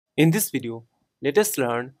In this video, let us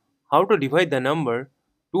learn how to divide the number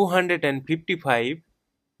 255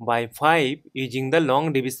 by 5 using the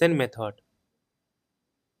long division method.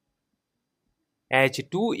 As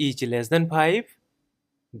 2 is less than 5,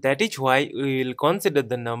 that is why we will consider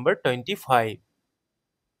the number 25.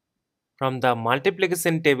 From the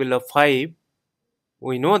multiplication table of 5,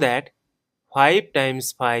 we know that 5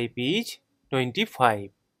 times 5 is 25.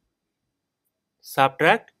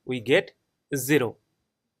 Subtract, we get 0.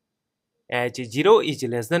 As 0 is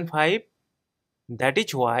less than 5, that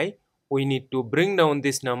is why we need to bring down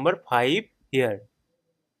this number 5 here.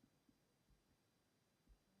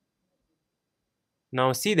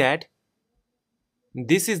 Now see that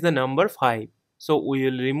this is the number 5. So we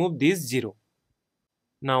will remove this 0.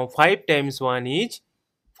 Now 5 times 1 is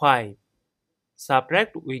 5.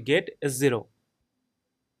 Subtract, we get 0.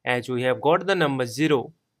 As we have got the number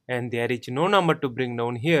 0 and there is no number to bring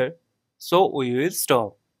down here, so we will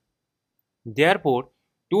stop. Therefore,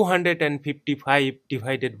 255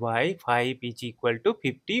 divided by 5 is equal to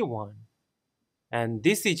 51. And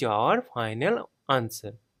this is our final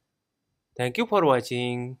answer. Thank you for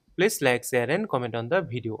watching. Please like, share and comment on the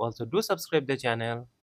video. Also do subscribe the channel.